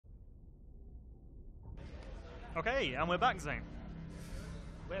Okay, and we're back, Zane.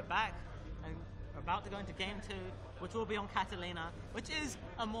 We're back, and we're about to go into game 2, which will be on Catalina, which is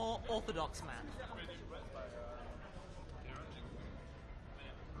a more orthodox map.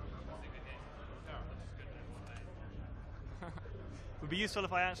 It would be useful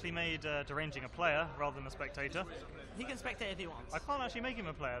if I actually made Deranging a player rather than a spectator. He can spectate if he wants. I can't actually make him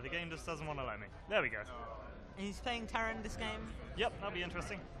a player, the game just doesn't want to let me. There we go. And he's playing Terran this game. Yep, that'll be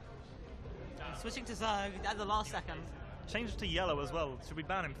interesting. Switching to Zerg at the last second. Changed to yellow as well. Should we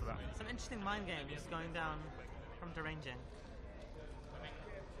ban him for that? Some interesting mind games going down from Deranging.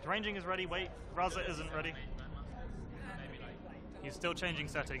 Deranging is ready. Wait, Raza isn't ready. He's still changing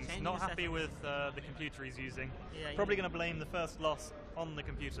settings. Not happy with the computer he's using. Yeah, probably going to blame the first loss on the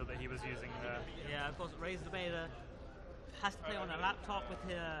computer that he was using there. Yeah, of course, RazerBlader has to play on a laptop with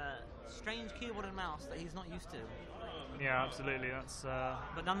a strange keyboard and mouse that he's not used to. Yeah, absolutely. That's.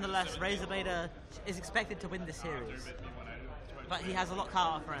 But nonetheless, RazerBlader is expected to win this series. But he has a lot cut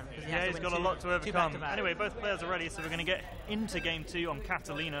out for him. He's got a lot to overcome. Anyway, both players are ready, so we're going to get into Game 2 on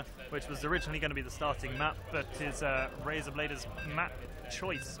Catalina, which was originally going to be the starting map, but is RazerBlader's map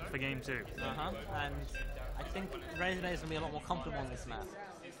choice for Game 2. And I think RazerBlader's going to be a lot more comfortable on this map,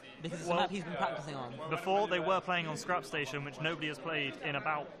 because it's a map he's been practicing on. Before, they were playing on Scrap Station, which nobody has played in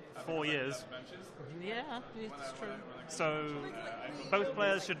about 4 years. Yeah, it's true. So both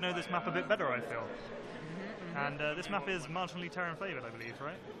players should know this map a bit better, I feel. And this map is marginally Terran favoured, I believe,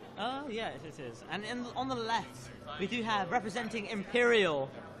 right? Oh, yeah, it is. And on the left, we do have, representing Imperial,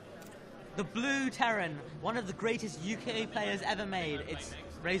 the blue Terran, one of the greatest UK players ever made. It's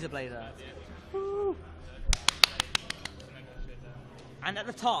RazerBlader. Woo! And at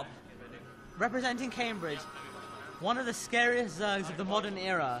the top, representing Cambridge, one of the scariest Zergs of the modern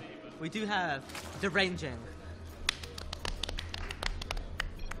era, we do have Deranging.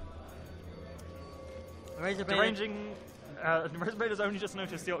 Deranging, RazerBlader's only just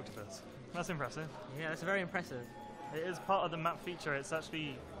noticed the octopus. That's impressive. Yeah, that's very impressive. It is part of the map feature. It's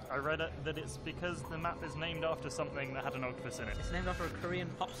actually, I read it, that it's because the map is named after something that had an octopus in it. It's named after a Korean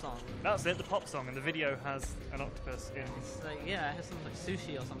pop song. That's it, the pop song, and the video has an octopus in. It's like, yeah, it has something like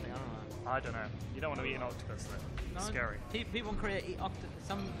sushi or something, I don't know. I don't know. You don't want to eat an octopus though. It's no, scary. People in Korea eat octopus.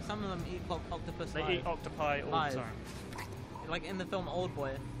 Some of them eat octopus They eat octopi all the time. Like in the film Old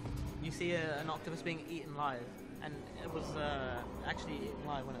Boy, you see an octopus being eaten live, and it was actually eaten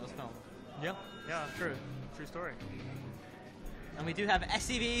live when it was filmed. Yeah, true story. And we do have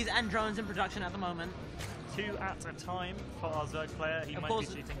SCVs and drones in production at the moment. 2 at a time for our Zerg player. He might be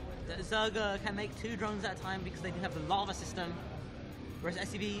cheating. Zerg can make 2 drones at a time because they do have the lava system, whereas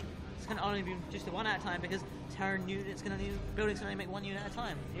SCV can only be just 1 at a time because Terran buildings can only make 1 unit at a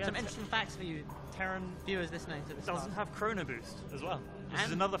time. Yeah, some interesting facts for you, Terran viewers listening to this. Doesn't have chrono boost as well. This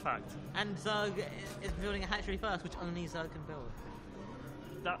is another fact. And Zerg is building a hatchery first, which only Zerg can build.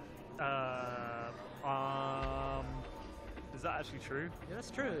 That is that actually true? Yeah,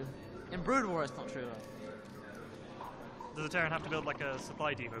 that's true. In Brood War, it's not true though. Does a Terran have to build like a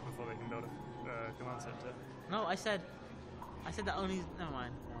supply depot before they can build a command center? No, I said that only. Never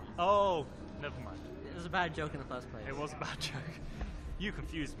mind. Oh, never mind. It was a bad joke in the first place. It was a bad joke. You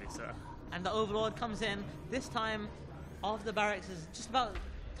confused me, sir. And the Overlord comes in this time after the barracks is just about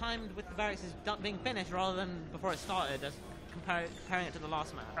timed with the barracks is being finished rather than before it started. As comparing it to the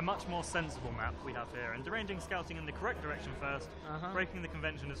last map. A much more sensible map we have here, and Deranging scouting in the correct direction first, breaking the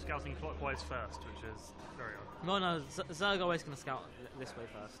convention of scouting clockwise first, which is very odd. No, Zerg always going to scout this way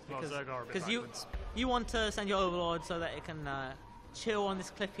first. Because Zerg are a bit backwards. you want to send your Overlord so that it can chill on this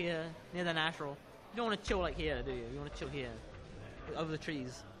cliff here near the natural. You don't want to chill like here, do you? You want to chill here, over the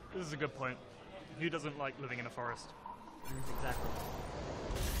trees. This is a good point. Who doesn't like living in a forest? Exactly.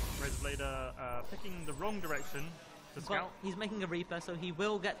 RazerBlader picking the wrong direction. He's making a Reaper, so he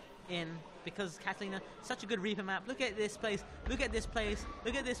will get in because Catalina, such a good Reaper map. Look at this place. Look at this place.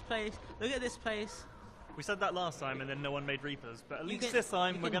 Look at this place. Look at this place. We said that last time, and then no one made Reapers. But at least this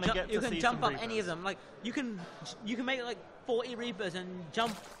time, we're going to get to see some You can jump up Reapers. any of them. Like you can make like 40 Reapers and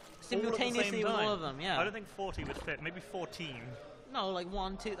jump simultaneously with all of them. Yeah. I don't think 40 would fit. Maybe 14. No, like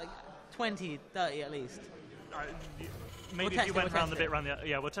 1, 2, like 20, 30 at least. Maybe if you went around the bit around the...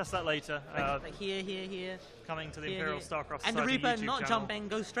 Yeah, we'll test that later. Like here. Coming to the Imperial StarCraft Society and the Reaper YouTube not channel. jumping,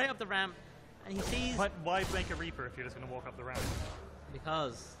 goes straight up the ramp, and he sees... Why make a Reaper if you're just going to walk up the ramp?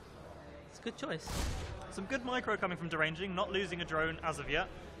 Because it's a good choice. Some good micro coming from Deranging, not losing a drone as of yet.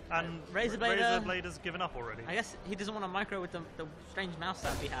 And RazerBlader's given up already. I guess he doesn't want to micro with the strange mouse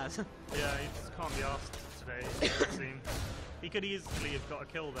that he has. Yeah, he just can't be asked today, it seems. He could easily have got a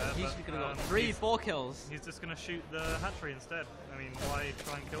kill there. He could have got 3, 4 kills. He's just going to shoot the hatchery instead. I mean, why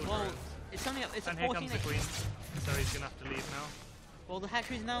try and kill drones? it's only it's and a here comes the 1480. queen, so he's gonna have to leave now. Well, the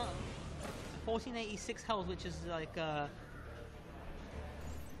hatchery's now 1486 health, which is like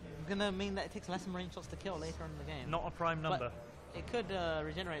gonna mean that it takes less than range shots to kill later in the game. Not a prime number. But it could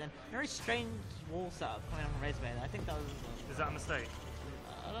regenerate then. Very strange wall setup coming on from RazerBlader. I think that was. Is that a mistake?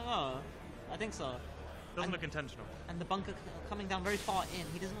 I don't know. I think so. Doesn't look intentional. And the bunker coming down very far in.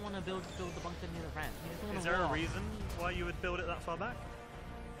 He doesn't want to build the bunker near the ramp. He doesn't want Is to there a wall. reason why you would build it that far back?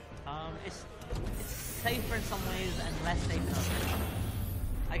 It's safer in some ways and less safe in others.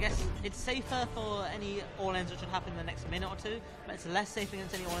 I guess it's safer for any all-ins which would happen in the next minute or two, but it's less safe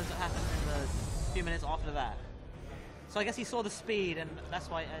against any all-ins that happen in the few minutes after that. So I guess he saw the speed, and that's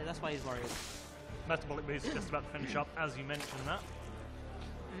why he's worried. Metabolic boost is just about to finish up, as you mentioned that.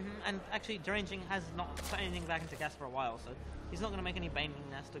 And actually, Deranging has not put anything back into gas for a while, so he's not going to make any Bane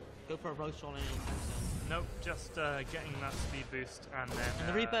has to go for a Roach all anytime soon. Nope, just getting that speed boost and then. And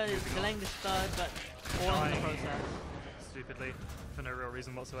the Reaper is delaying this third, but all in the process. Stupidly, for no real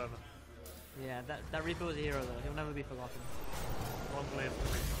reason whatsoever. Yeah, that Reaper was a hero though. He'll never be forgotten. Long live the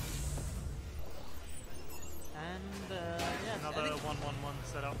Reaper. And yeah, another 1-1-1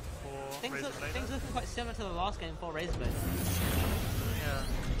 setup for things RazerBlader. looking quite similar to the last game for RazerBlader. Yeah.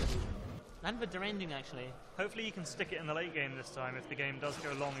 And for Deranging actually. Hopefully you can stick it in the late game this time if the game does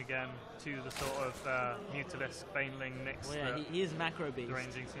go long again to the sort of Mutalisk, Baneling mix Well, yeah, that he is macro beast.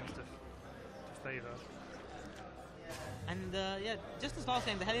 Deranging seems to favour. And yeah, just as last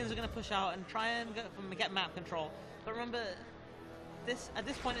game, the Hellions are going to push out and try and get map control. But remember, at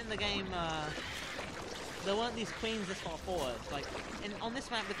this point in the game, there weren't these queens this far forward. Like on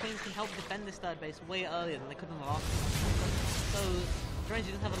this map, the queens can help defend this third base way earlier than they could in the last one. So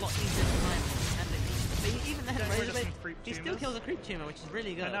Deranging doesn't have a lot easier time handling. But even then, he still kills a creep tumor, which is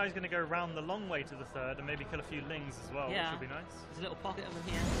really good. And now he's going to go round the long way to the third and maybe kill a few lings as well, yeah, which would be nice. There's a little pocket of them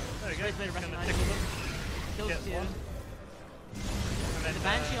here. There we go. He's Going to tickle them. Kills a few. And then the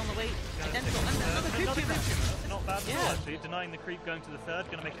Banshee on the way, identical, and another creep tumor. Not bad at all, actually. Denying the creep going to the third,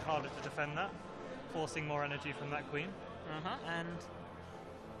 going to make it harder to defend that. Forcing more energy from that queen. And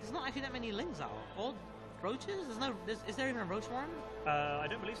there's not actually that many lings out. Or roaches? Is there even a roach warren? I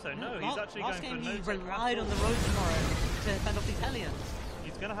don't believe so, no. He's actually last going game for he no relied on the roach warren to defend off these Hellions.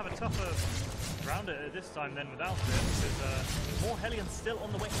 He's going to have a tougher round it this time than without it, because more Hellions still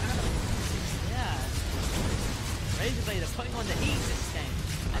on the way out. Yeah. RazerBlader putting on the heat this game.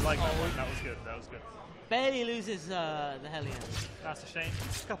 I like that one. That was good. That was good. Barely loses the Hellions. That's a shame.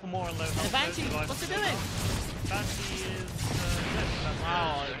 Just a couple more on low health. And the Banshee, what's it doing? Banshee is good.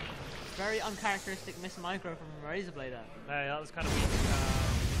 Wow. Very uncharacteristic miss micro from RazerBlader. Yeah, that was kind of weak.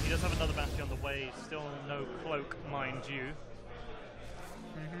 He does have another Banshee on the way. Still no cloak, mind you.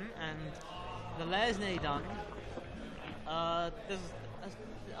 And the Lair's nearly done. There's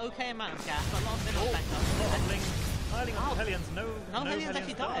an okay amount of gas, but a lot of minerals backed up. Piling up Hellions, no Hellions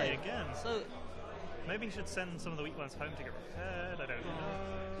actually die again. So maybe he should send some of the weak ones home to get repaired. I don't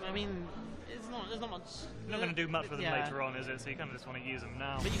know. I mean, there's not much. You're not going to do much with them later on, is it? So you kind of just want to use them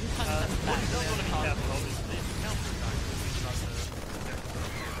now. But you can kind of what you don't want to be careful of is the counter attack.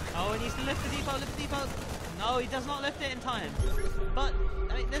 Oh, he needs to lift the depot, No, he does not lift it in time. But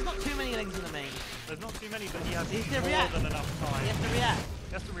I mean, there's not too many lings in the main. There's not too many, but he has more than enough time. He has to react.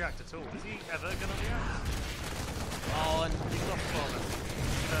 He has to react at all. Is he ever going to react? Oh, and he's lost 12.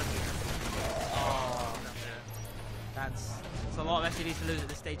 Oh, that's a lot of SCVs to lose at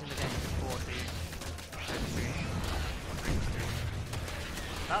this stage in the game. 40.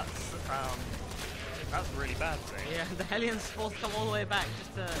 That's really bad, Zane. Yeah, the Hellions forced to come all the way back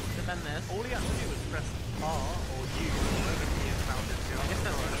just to defend this. All he had to do was press R or U, whatever he has found it to. I guess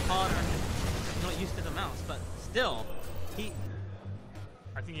that's hard and not used to the mouse, but still,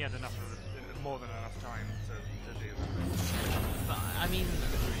 I think he had more than enough time to do that. But, I mean,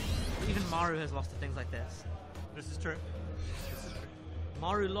 even Maru has lost to things like this. This is true.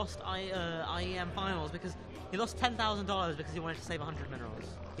 Maru lost IEM finals because he lost $10,000 because he wanted to save 100 minerals.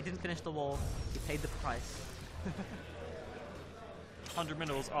 He didn't finish the wall. He paid the price. 100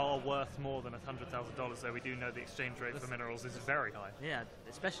 minerals are worth more than $100,000, though we do know the exchange rate for minerals is very high. Yeah,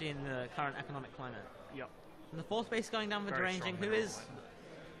 especially in the current economic climate. Yep. And the fourth base going down for Deranging, who is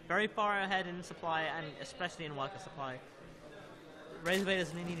very far ahead in supply and especially in worker supply. RazerBlader's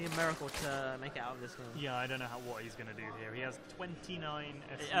going to need a miracle to make it out of this game. Yeah, I don't know what he's going to do here. He has 29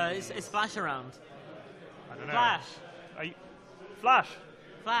 SCVs. It's Flash around. I don't know. Flash! Flash!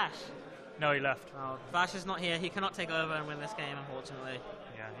 Flash! No, he left. Oh, Flash is not here. He cannot take over and win this game, unfortunately.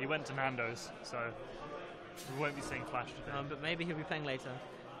 Yeah, he went to Nando's, so we won't be seeing Flash today. But maybe he'll be playing later.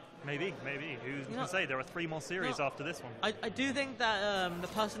 Maybe. Who's going to say? There are 3 more series after this one. I do think that the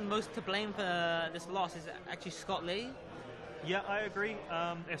person most to blame for this loss is actually Scott Lee. Yeah, I agree.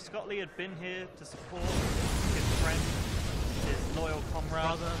 If Scott Lee had been here to support his friend, his loyal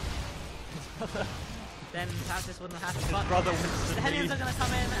comrade, then perhaps this wouldn't have happened. his But brother Winston the Hellions Lee, are going to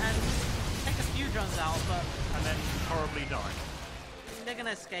come in and take a few drones out, but and then horribly die. they're going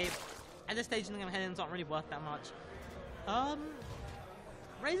to escape. At this stage, the Hellions aren't really worth that much.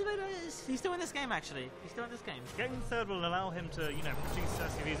 RazerBlader he's still in this game, actually. He's still in this game. Getting third will allow him to, produce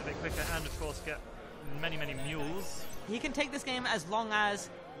SUVs a bit quicker and, of course, get many mules. He can take this game as long as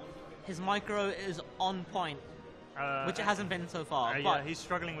his micro is on point, which it hasn't been so far. Yeah, he's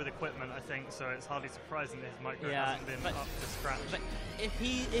struggling with equipment, I think, so it's hardly surprising that his micro hasn't been up to scratch. But if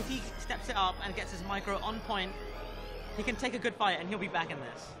he steps it up and gets his micro on point, he can take a good fight and he'll be back in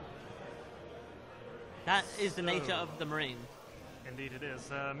this. That is the nature of the Marine. Indeed it is.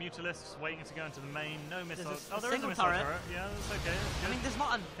 Mutalisks waiting to go into the main. No missiles. There is a missile turret. Yeah, that's okay. That's I mean, there's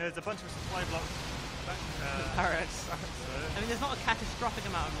not there's a bunch of supply blocks. turrets. I mean, there's not a catastrophic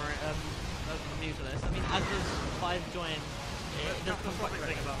amount of Mutalisks. I mean, as those 5 join, it does come quite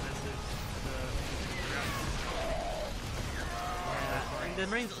thing about this is the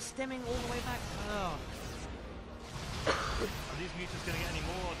Marines are stemming all the way back. Oh. Are these mutants going to get any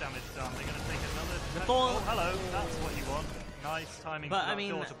more damage done? They're going to take another. Oh, hello. That's what you want. Nice timing. But for I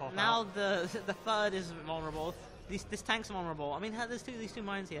mean, to pop now out. the third is vulnerable. This tank's vulnerable. I mean, there's these 2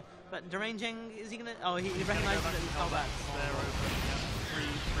 mines here. But Deranging, is he gonna? Oh, he recognizes that he's held back. They're open. Yeah. 3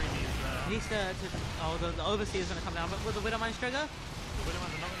 needs there. He needs to. The overseer is gonna come down. But with the Widowmine's trigger, the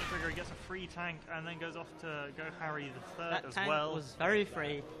Widowmine's not gonna trigger. He gets a free tank and then goes off to go harry the third that as tank well. was very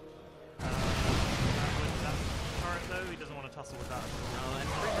free. With that turret though, he doesn't want to tussle with that. No, and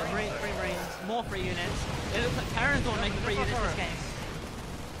free Marines, more free units. It looks like Terran's going to make free units this game.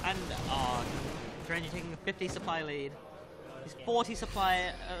 And Deranging taking a 50 supply lead. His 40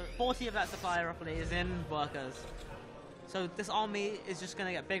 of that supply roughly is in workers. So this army is just going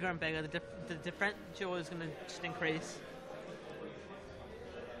to get bigger and bigger. The differential is going to just increase.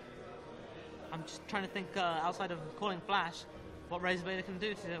 I'm just trying to think outside of calling Flash, what RazerBlader can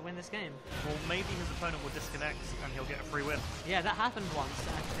do to win this game. Well, maybe his opponent will disconnect and he'll get a free win. Yeah, that happened once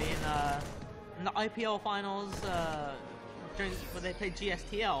actually in the IPL finals when they played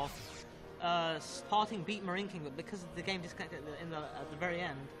GSTL. Sparting beat Marine King, but because the game disconnected at the very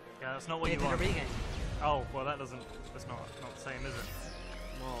end. Yeah, that's not what you want. They did a regame. Oh, well, that's not the same, is it?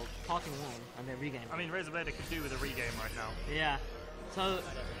 Well, Sparting won and they regamed. I mean, RazerBlader could do with a regame right now. Yeah. So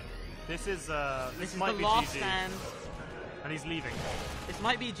this is might be last GG. Stand. And he's leaving. This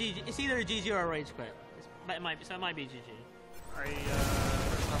might be GG. It's either a GG or a rage quit. It might be GG. Let's have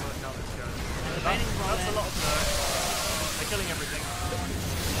a look how this goes. That's a lot of nerfs. They're killing everything.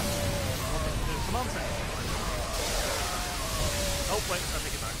 Command center. Oh wait, I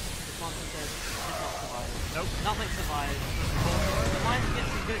take it back. This monster says did not survive. Nope. Nothing survived. The mine gets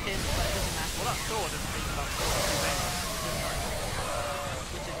some good hits, but it doesn't matter. Well, that sword doesn't mean about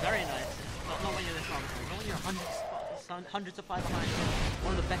which is very nice. Not when you're this monster. Not when you're hundreds of supply behind you.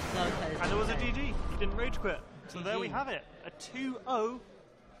 One of the best third players. And there was a GG. He didn't rage quit. So GG. There we have it. A 2-0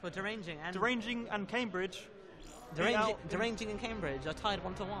 for Deranging and Cambridge. Deranging and Cambridge are tied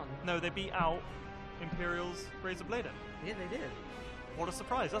 1-1. No, they beat out Imperial's RazerBlader. Yeah, they did. What a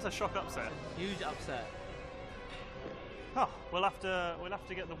surprise! That's a shock upset. Huge upset. Huh. We'll have to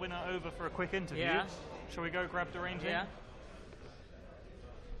get the winner over for a quick interview. Yeah. Shall we go grab Deranging? Yeah.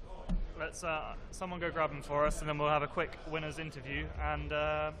 Let's someone go grab him for us, and then we'll have a quick winners interview and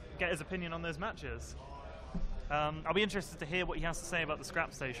get his opinion on those matches. I'll be interested to hear what he has to say about the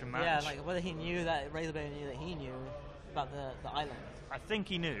scrap station match. Yeah, like whether he knew that RazerBlader knew that he knew about the island. I think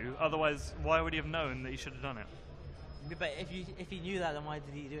he knew. Otherwise, why would he have known that he should have done it? But if he knew that, then why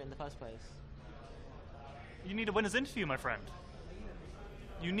did he do it in the first place? You need a winner's interview, my friend.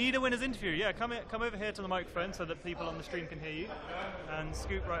 You need a winner's interview. Yeah, come over here to the microphone so that people on the stream can hear you, and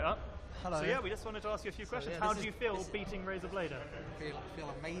scoot right up. Hello. So yeah, we just wanted to ask you a few questions. How do you feel beating RazerBlader? I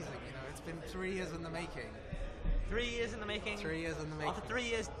feel amazing. You know, it's been 3 years in the making. 3 years in the making. 3 years in the making. After 3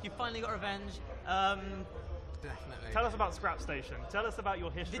 years, you finally got revenge. Definitely. Tell us about Scrap Station. Tell us about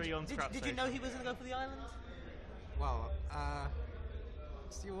your history on Scrap Station. Did you know he was going to go for the island? Well,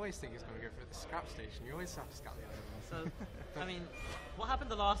 so you always think he's going to go for the Scrap Station. You always have to scout the island. So, I mean, what happened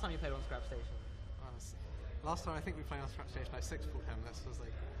the last time you played on Scrap Station? Last time I think we played on Scrap Station, I 6-pulled him. This was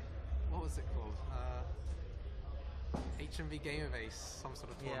like, what was it called? HMV Game of Ace, some sort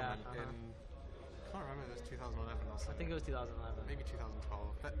of tournament in. I can't remember. It was 2011 or something. I think it was 2011. Maybe 2012.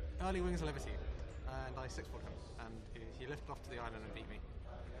 But early Wings of Liberty, and I 6-pulled him, and he lifted off to the island and beat me.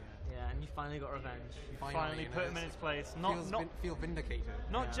 Yeah, and you finally got revenge. Finally put him in his place. Feel vindicated.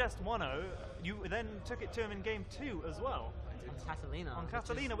 Not just 1-0, you then took it to him in game 2 as well. On Catalina. On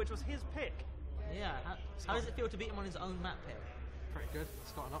Catalina, which was his pick. Yeah. How does it feel to beat him on his own map pick? Pretty good.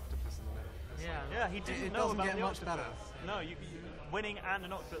 It's got an octopus in the middle. Yeah, he didn't it know doesn't about get the much octopus. better. No, you winning and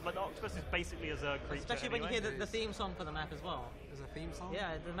an octopus. Like the octopus is basically a Zerg creature. Especially when you anyway. hear the theme song for the map as well. There's a theme song?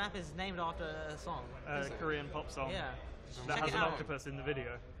 Yeah, the map is named after a song. Korean pop song. Yeah. That Check has it an out. octopus in the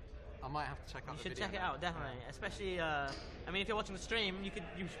video. I might have to check out You the should video. check it out, definitely. Especially, I mean, if you're watching the stream,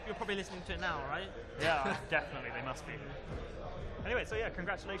 you're probably listening to it now, right? Yeah, definitely, they must be. Anyway, so yeah,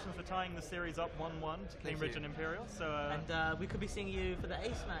 congratulations for tying the series up 1-1 to Cambridge and Imperial. So, and we could be seeing you for the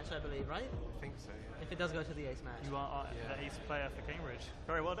ace match, I believe, right? I think so, yeah. If it does go to the ace match. you are the ace player for Cambridge.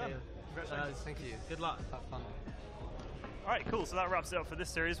 Very well done. Congratulations. Thank you. Good luck. Have fun. Alright, cool. So that wraps it up for this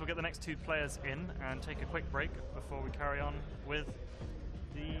series. We'll get the next 2 players in and take a quick break before we carry on with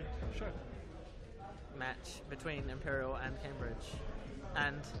the show. Match between Imperial and Cambridge.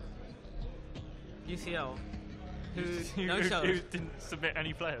 And UCL, who no-showed. Who didn't submit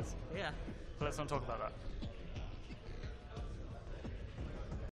any players. Yeah. But let's not talk about that.